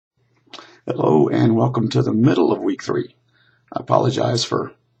Hello and welcome to the middle of week 3. I apologize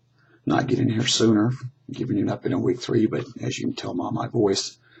for not getting here sooner, giving you an update on week 3, but as you can tell by my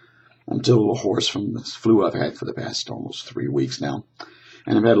voice, I'm still a little hoarse from this flu I've had for the past almost 3 weeks now.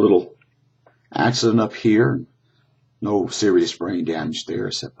 And I've had a little accident up here, no serious brain damage there,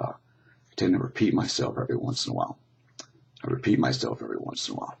 except I tend to repeat myself every once in a while.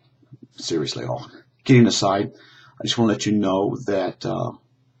 Seriously, all kidding aside, I just want to let you know that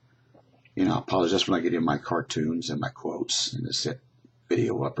I apologize for not getting my cartoons and my quotes in this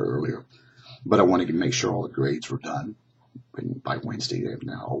video up earlier, but I wanted to make sure all the grades were done. And by Wednesday, they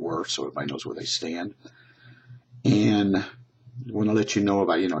now were, so everybody knows where they stand. And I want to let you know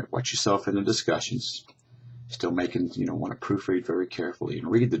about, watch yourself in the discussions. Still making, want to proofread very carefully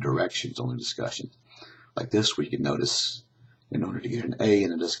and read the directions on the discussion. Like this week, you notice, in order to get an A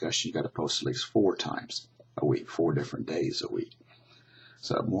in a discussion, you got to post at least 4 times a week, 4 different days a week.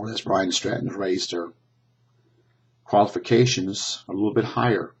 So more or less, Brian and Stratton has raised their qualifications a little bit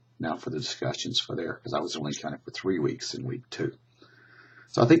higher now for the discussions for there, because I was only counting for 3 weeks in week 2.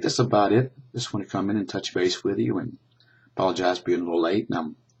 So I think that's about it. Just want to come in and touch base with you and apologize for being a little late, and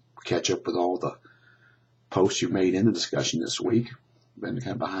I'm catch up with all the posts you made in the discussion this week. Been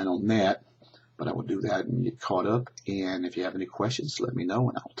kind of behind on that, but I will do that and get caught up. And if you have any questions, let me know,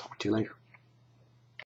 and I'll talk to you later.